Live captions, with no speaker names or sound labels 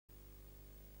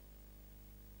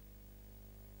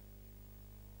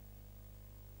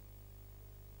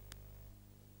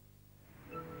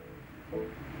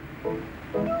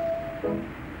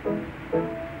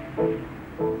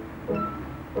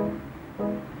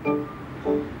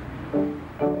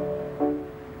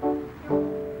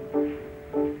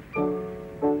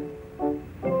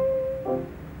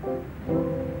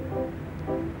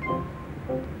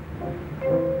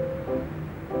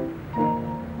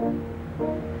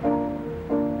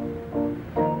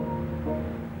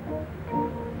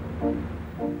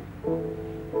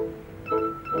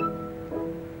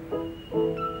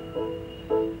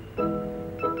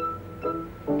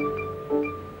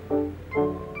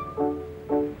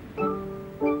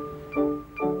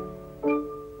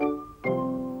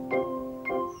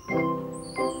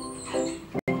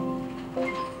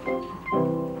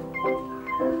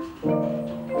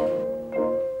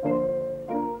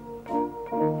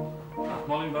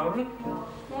Barbara.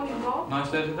 Morning, Bob. Nice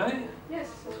day today? Yes,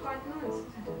 it's quite nice, isn't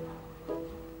it?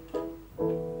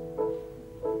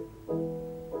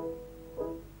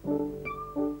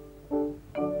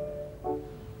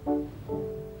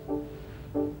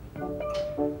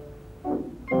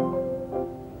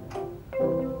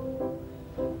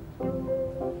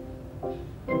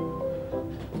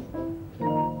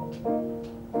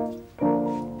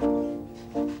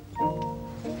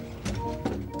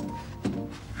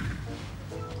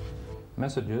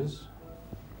 Messages.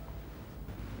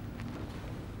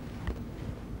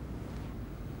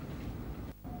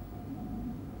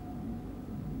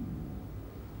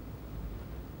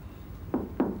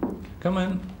 Come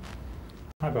in.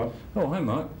 Hi, Bob. Oh, hi,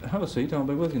 Mark. Have a seat. I'll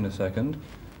be with you in a second.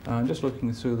 I'm just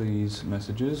looking through these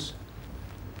messages.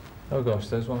 Oh gosh,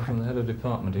 there's one from the head of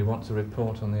department. He wants a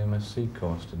report on the MSc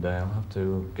course today. I'll have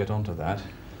to get onto that.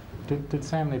 Did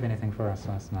Sam leave anything for us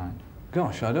last night?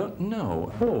 Gosh, I don't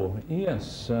know. Oh,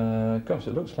 yes. Gosh,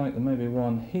 it looks like there may be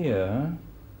one here.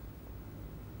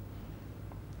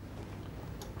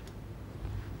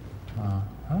 Uh-huh.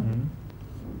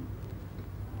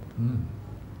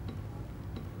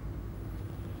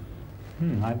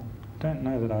 I don't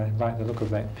know that I like the look of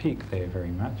that peak there very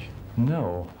much.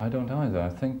 No, I don't either. I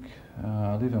think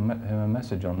I'll leave him a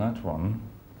message on that one.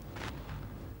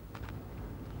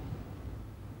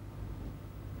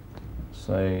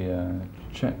 Say,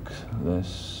 check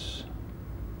this.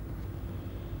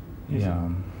 Yeah.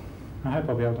 I hope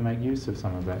I'll be able to make use of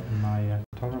some of that in my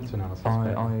tolerance analysis.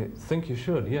 I think you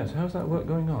should, yes. How's that work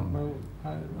going on? Well,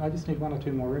 I just need one or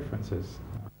two more references.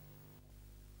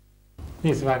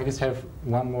 Yes, if I could just have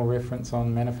one more reference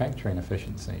on manufacturing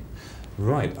efficiency.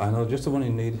 Right, I know just the one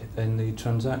you need in the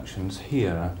transactions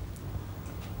here.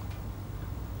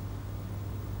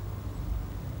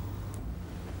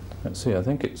 Let's see, I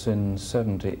think it's in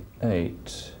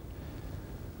 78.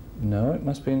 No, it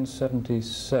must be in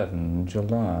 77,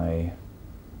 July.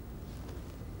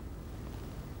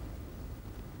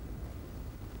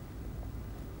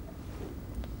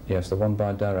 Yes, the one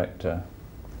by director.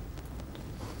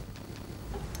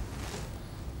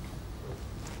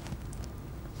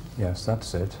 Yes,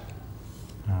 that's it.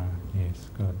 Oh, yes,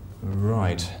 good.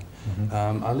 Right.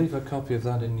 Mm-hmm. I'll leave a copy of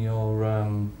that in your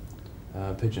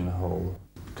pigeonhole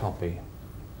copy.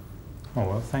 Oh,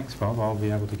 well, thanks, Bob. I'll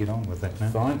be able to get on with that now.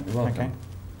 Fine, you're welcome.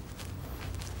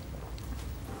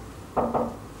 Okay.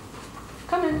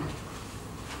 Come in.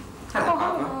 Hello, Oh,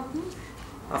 Barbara. hello.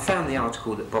 I found the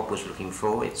article that Bob was looking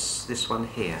for. It's this one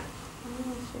here. Oh,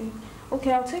 I see.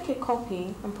 Okay, I'll take a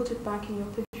copy and put it back in your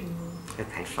pigeonhole.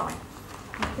 Okay, fine.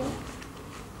 Okay.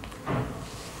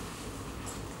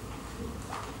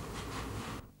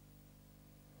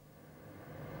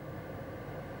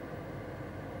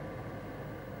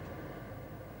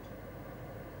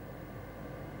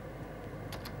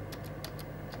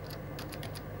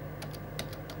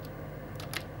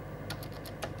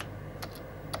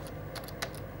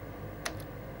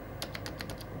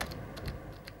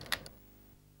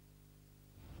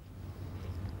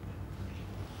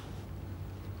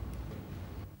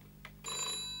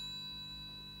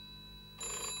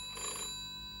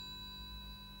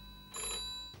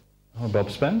 Oh,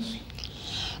 Bob Spence?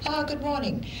 Good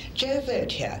morning. Joe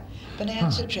Vogt here,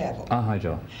 Bonanza Travel. Hi,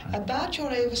 Joe. About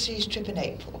your overseas trip in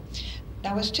April.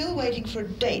 Now, we're still waiting for a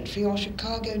date for your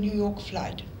Chicago-New York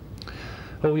flight.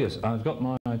 Oh, yes, I've got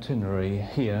my itinerary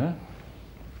here.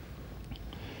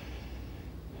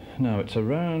 Now, it's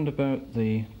around about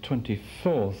the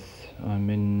 24th I'm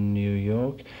in New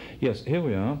York. Yes, here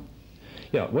we are.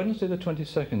 Yeah, Wednesday the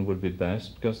 22nd would be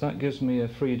best, because that gives me a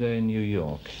free day in New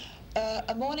York.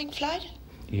 A morning flight?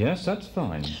 Yes, that's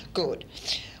fine. Good.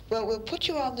 Well, we'll put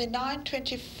you on the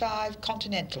 9:25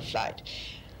 Continental flight.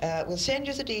 We'll send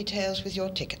you the details with your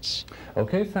tickets.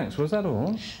 Okay, thanks. Was that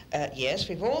all? Yes,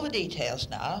 we've all the details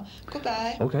now.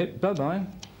 Goodbye. Okay, bye-bye.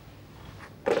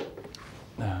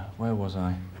 Where was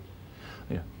I?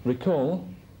 Yeah. Recall.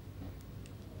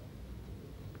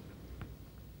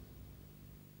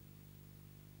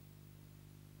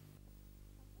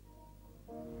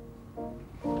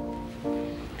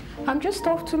 I'm just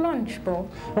off to lunch, Bob.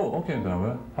 Oh, okay,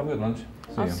 Barbara. Have a good lunch.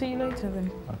 I'll see you later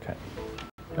then. Okay.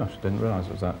 Gosh, didn't realise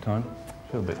it was that time.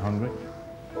 Feel a bit hungry.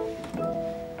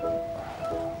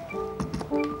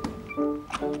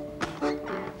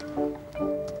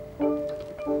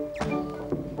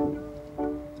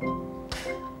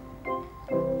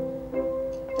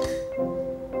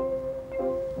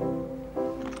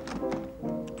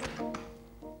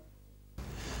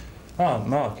 Ah,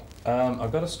 Mark,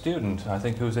 I've got a student, I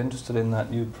think, who's interested in that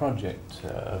new project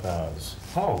of ours.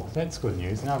 Oh, that's good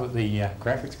news. Now that the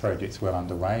graphics project's well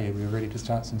underway, we're ready to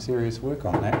start some serious work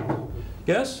on that.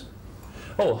 Yes?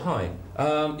 Oh, hi.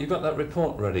 You got that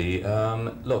report ready?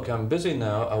 Look, I'm busy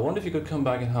now. I wonder if you could come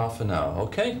back in half an hour,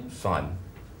 okay? Fine.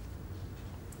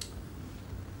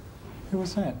 Who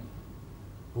was that?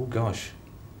 Oh, gosh.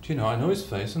 Do you know, I know his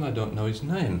face and I don't know his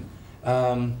name.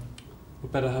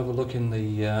 We'd better have a look in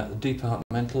the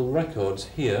departmental records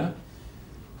here.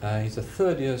 He's a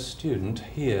third-year student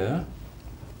here.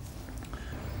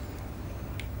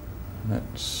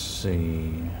 Let's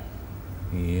see.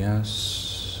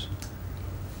 Yes.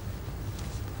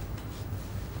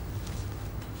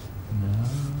 No.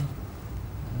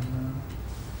 No.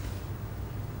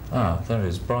 Ah, there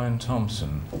is Brian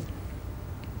Thompson.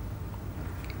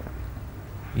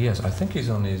 Yes, I think he's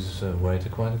on his way to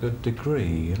quite a good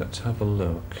degree. Let's have a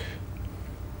look.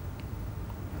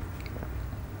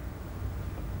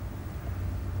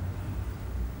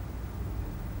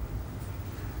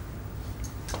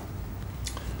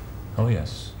 Oh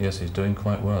yes, yes, he's doing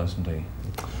quite well, isn't he?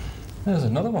 There's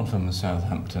another one from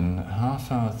Southampton.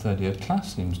 Half our third-year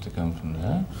class seems to come from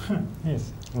there.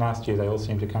 Yes, last year they all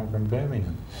seemed to come from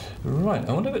Birmingham. Right,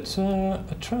 I wonder if it's a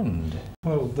trend.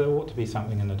 Well, there ought to be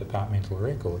something in the departmental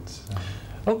records.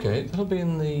 Okay, that'll be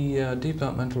in the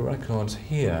departmental records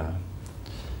here.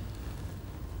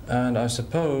 And I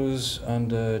suppose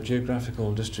under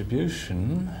geographical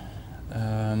distribution,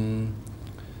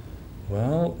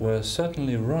 well, we're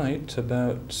certainly right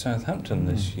about Southampton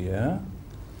this year.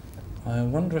 I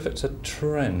wonder if it's a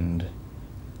trend.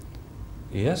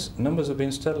 Yes, numbers have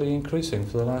been steadily increasing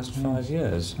for the last 5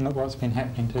 years. And look what's been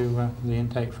happening to the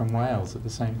intake from Wales at the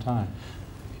same time.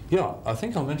 Yeah, I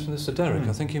think I'll mention this to Derek.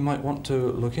 I think you might want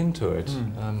to look into it.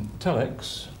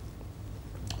 Telex,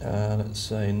 let's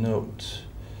say note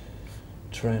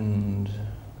trend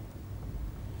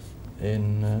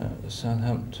in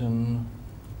Southampton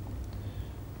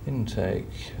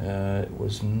intake. It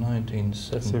was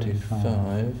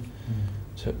 1975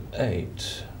 to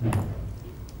 8.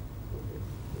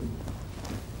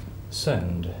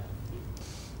 Send.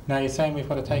 Now you're saying we've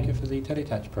got to take it for the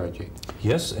Teletouch project?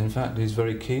 Yes, in fact he's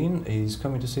very keen. He's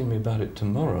coming to see me about it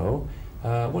tomorrow.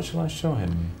 What shall I show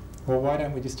him? Well, why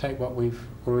don't we just take what we've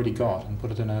already got and put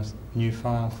it in a new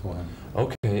file for him?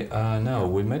 Okay, now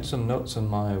we made some notes on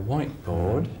my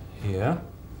whiteboard here.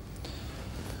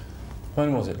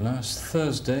 When was it? Last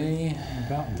Thursday?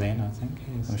 About then, I think,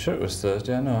 yes. I'm sure it was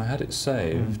Thursday. I know I had it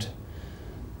saved.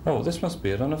 Oh, this must be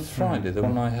it on a Friday, the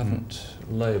one I haven't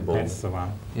labelled. That's the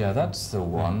one. Yeah, that's the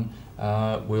one.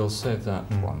 We'll save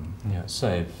that one. Yeah,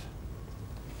 save.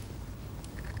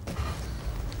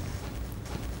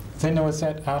 Then there was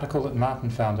that article that Martin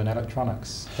found in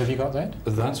electronics. Have you got that?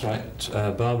 That's right.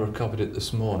 Barbara copied it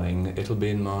this morning. It'll be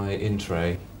in my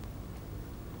in-tray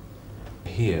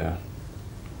here.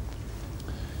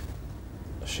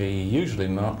 She usually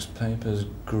marks papers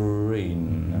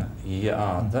green.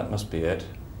 Yeah, that must be it.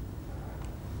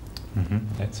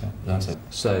 That's it. That's it.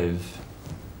 Save.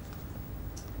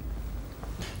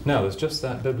 Now, there's just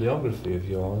that bibliography of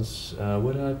yours.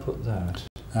 Where did I put that?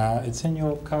 It's in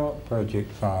your co-op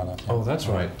project file, I think. Oh, that's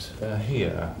right.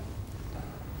 Here.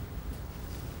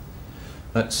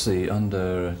 Let's see,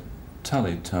 under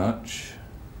Teletouch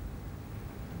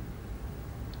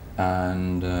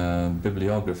and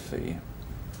bibliography.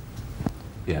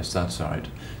 Yes, that's right.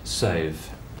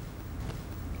 Save.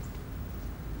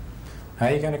 How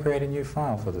are you going to create a new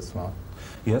file for this one?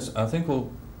 Yes, I think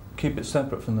we'll keep it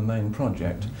separate from the main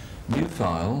project. New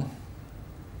file.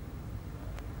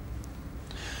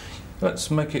 Let's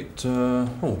make it,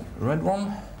 red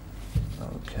one?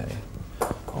 Okay.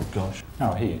 Oh gosh.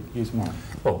 Oh, here, use mine.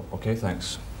 Oh, okay,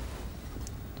 thanks.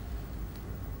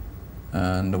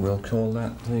 And we'll call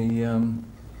that the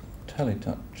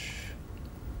Teletouch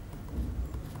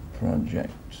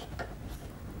project.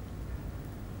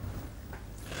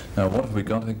 Now what have we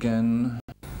got again?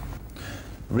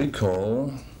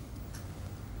 Recall.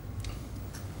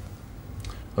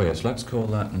 Oh yes, let's call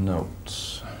that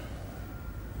notes.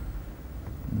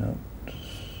 Notes.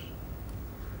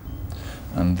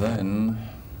 And then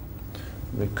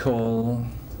recall,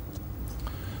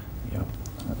 yep,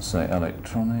 let's say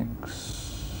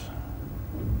electronics.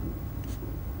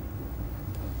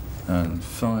 And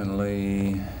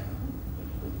finally,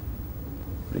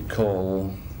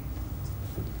 recall,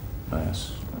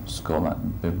 yes, let's call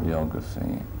that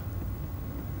bibliography.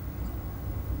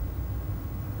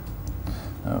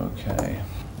 Okay.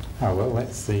 Oh, well,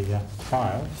 that's the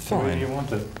file. Fine. Where do you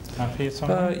want it? Up here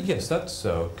somewhere? Yes, that's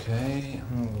okay.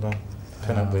 I'll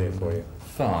pin it there for you.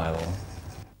 File.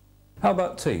 How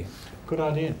about tea? Good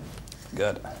idea.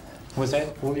 Good. Was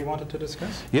that all you wanted to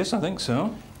discuss? Yes, I think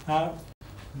so.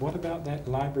 What about that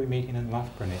library meeting in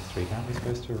Loughborough next week? Aren't we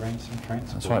supposed to arrange some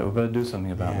transport? That's right, we better do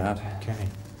something about that. Okay.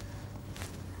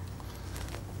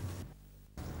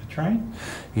 A train?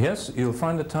 Yes, you'll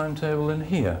find the timetable in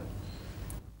here.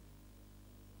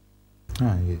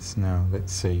 Ah, yes. Now,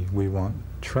 let's see. We want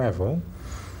travel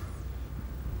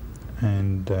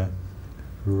and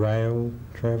rail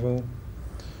travel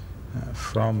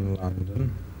from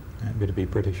London. That would be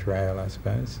British Rail, I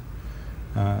suppose.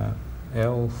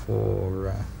 L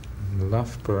for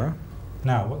Loughborough.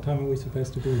 Now, what time are we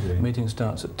supposed to be there? Meeting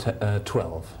starts at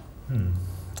 12.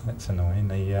 That's annoying.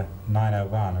 The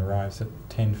 901 arrives at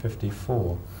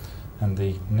 10:54, and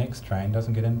the next train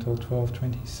doesn't get in until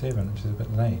 12:27, which is a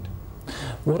bit late.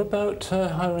 What about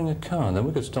hiring a car? Then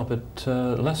we could stop at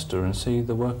Leicester and see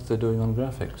the work they're doing on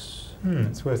graphics.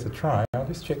 It's worth a try. I'll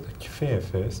just check the fare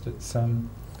first. It's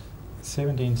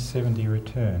 17.70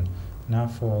 return. Now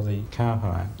for the car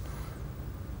hire.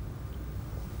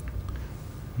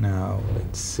 Now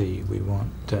let's see. We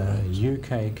want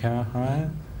UK car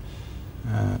hire,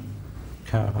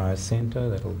 car hire centre.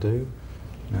 That'll do.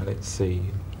 Now let's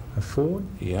see. A Ford.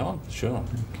 Yeah, sure.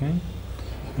 Okay.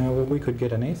 Now well, we could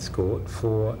get an escort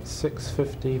for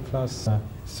 £6.50 plus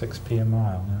 6p a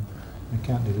mile. Now I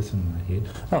can't do this in my head.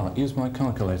 Oh, use my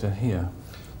calculator here.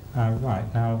 Right,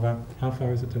 now how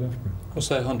far is it to Loughborough? We'll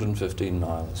say 115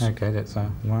 miles. Okay, that's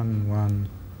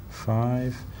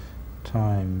 115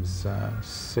 times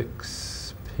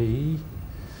 6p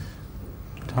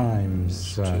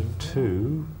times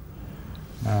 2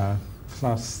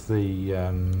 plus the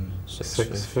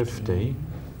 650.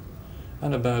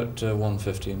 And about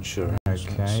 150 insurance.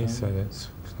 Okay, so that's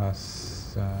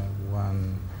plus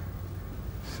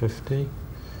 150.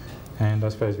 And I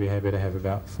suppose we better have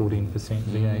about 14%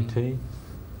 VAT.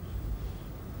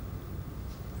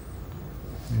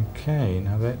 Okay,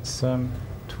 now that's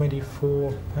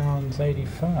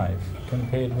 £24.85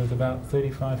 compared with about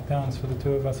 £35 for the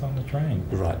two of us on the train.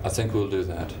 Right, I think we'll do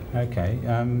that. Okay,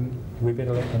 we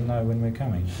better let them know when we're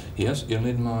coming. Yes, you'll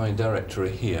need my directory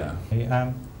here.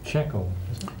 Shackle,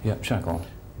 is it? Yep, Shackle.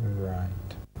 Right.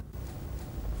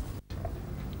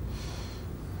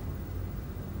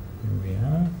 Here we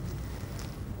are.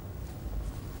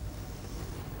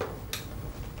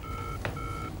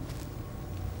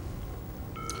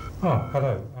 Oh,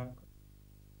 hello.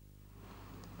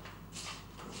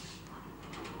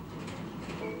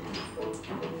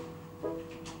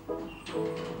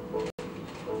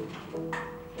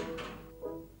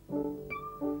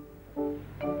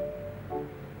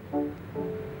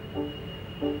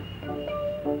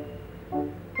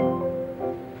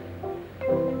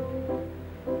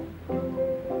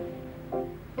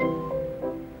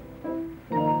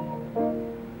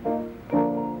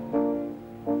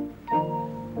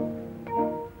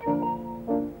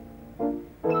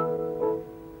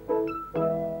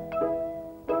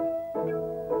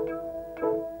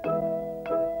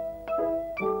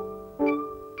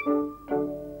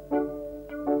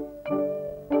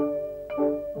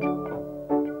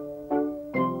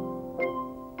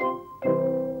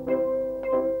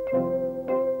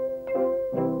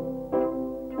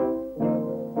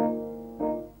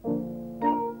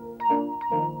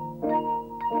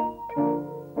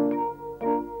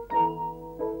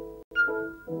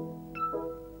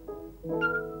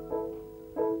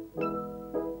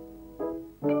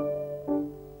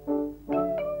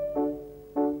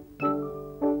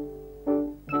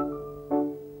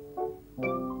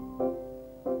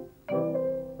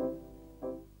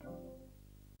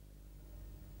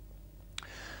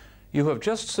 You have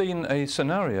just seen a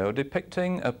scenario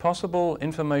depicting a possible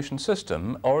information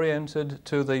system oriented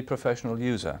to the professional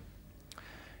user.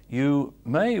 You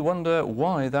may wonder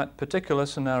why that particular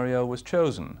scenario was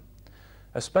chosen,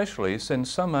 especially since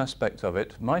some aspect of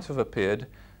it might have appeared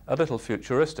a little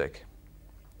futuristic.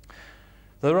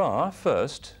 There are,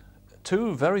 first,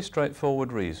 two very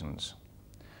straightforward reasons.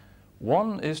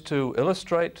 One is to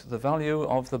illustrate the value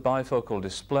of the bifocal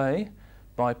display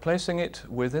by placing it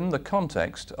within the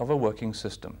context of a working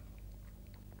system.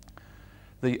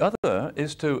 The other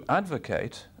is to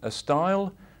advocate a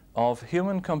style of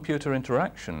human-computer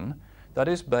interaction that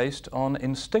is based on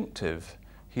instinctive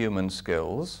human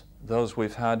skills, those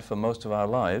we've had for most of our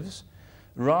lives,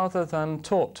 rather than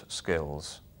taught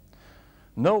skills.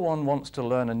 No one wants to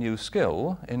learn a new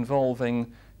skill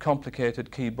involving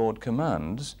complicated keyboard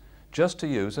commands just to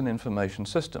use an information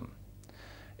system.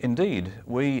 Indeed,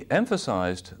 we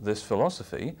emphasized this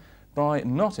philosophy by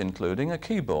not including a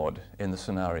keyboard in the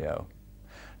scenario.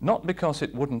 Not because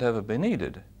it wouldn't ever be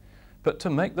needed, but to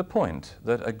make the point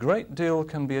that a great deal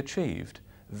can be achieved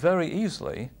very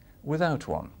easily without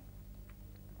one.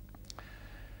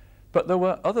 But there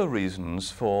were other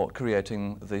reasons for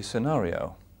creating the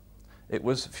scenario. It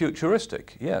was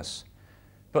futuristic, yes,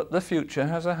 but the future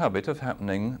has a habit of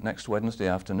happening next Wednesday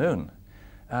afternoon,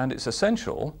 and it's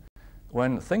essential,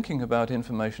 when thinking about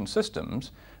information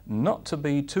systems, not to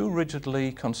be too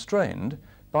rigidly constrained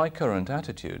by current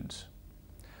attitudes.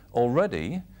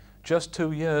 Already, just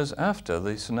 2 years after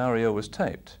the scenario was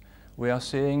taped, we are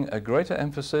seeing a greater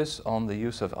emphasis on the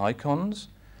use of icons,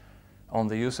 on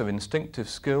the use of instinctive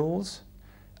skills,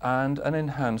 and an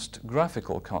enhanced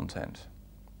graphical content.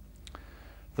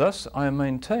 Thus, I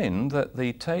maintain that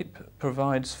the tape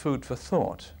provides food for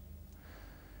thought.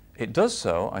 It does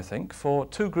so, I think, for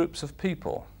two groups of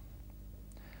people.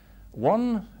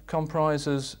 One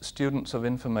comprises students of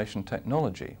information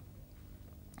technology.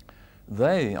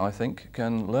 They, I think,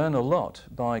 can learn a lot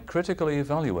by critically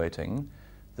evaluating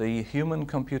the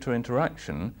human-computer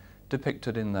interaction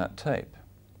depicted in that tape.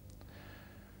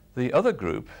 The other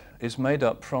group is made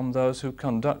up from those who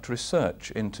conduct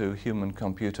research into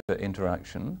human-computer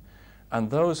interaction and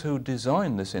those who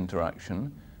design this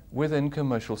interaction within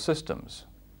commercial systems.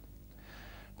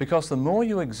 Because the more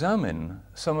you examine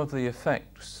some of the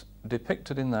effects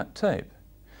depicted in that tape,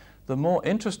 the more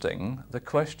interesting the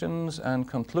questions and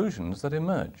conclusions that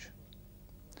emerge.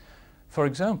 For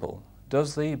example,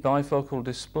 does the bifocal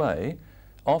display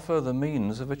offer the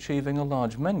means of achieving a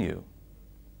large menu?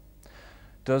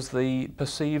 Does the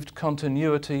perceived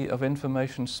continuity of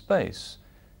information space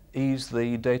ease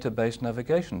the database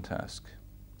navigation task?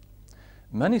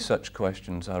 Many such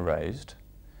questions are raised,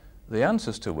 the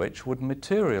answers to which would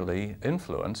materially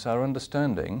influence our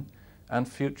understanding and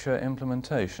future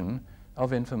implementation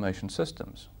of information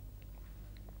systems.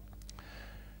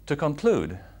 To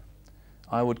conclude,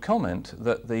 I would comment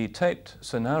that the taped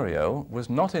scenario was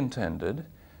not intended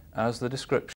as the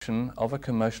description of a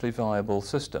commercially viable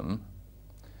system.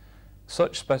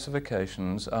 Such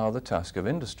specifications are the task of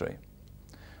industry.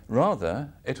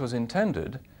 Rather, it was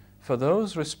intended for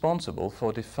those responsible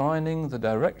for defining the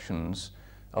directions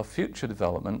of future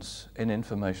developments in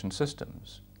information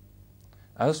systems,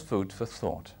 as food for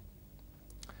thought.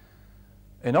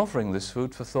 In offering this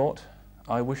food for thought,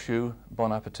 I wish you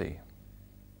bon appétit.